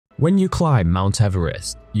When you climb Mount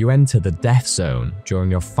Everest, you enter the death zone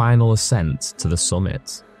during your final ascent to the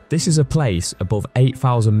summit. This is a place above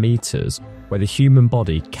 8,000 meters where the human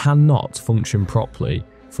body cannot function properly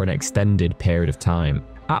for an extended period of time.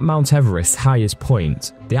 At Mount Everest's highest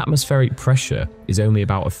point, the atmospheric pressure is only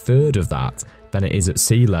about a third of that than it is at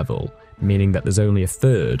sea level, meaning that there's only a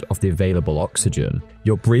third of the available oxygen.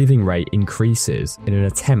 Your breathing rate increases in an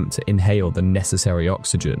attempt to inhale the necessary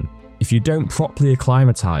oxygen. If you don't properly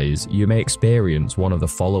acclimatize, you may experience one of the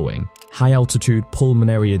following: high-altitude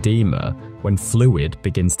pulmonary edema when fluid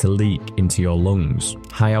begins to leak into your lungs,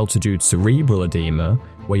 high-altitude cerebral edema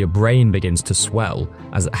where your brain begins to swell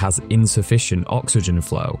as it has insufficient oxygen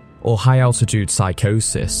flow, or high-altitude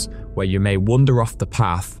psychosis where you may wander off the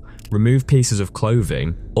path, remove pieces of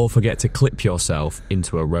clothing, or forget to clip yourself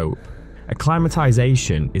into a rope.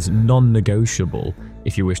 Acclimatization is non-negotiable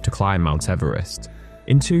if you wish to climb Mount Everest.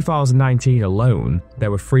 In 2019 alone, there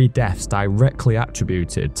were 3 deaths directly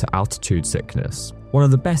attributed to altitude sickness. One of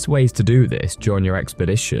the best ways to do this during your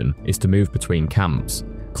expedition is to move between camps.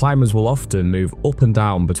 Climbers will often move up and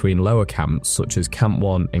down between lower camps such as Camp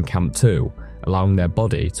 1 and Camp 2, allowing their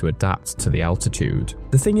body to adapt to the altitude.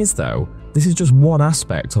 The thing is though, this is just one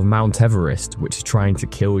aspect of Mount Everest which is trying to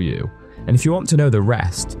kill you. And if you want to know the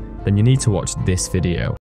rest, then you need to watch this video.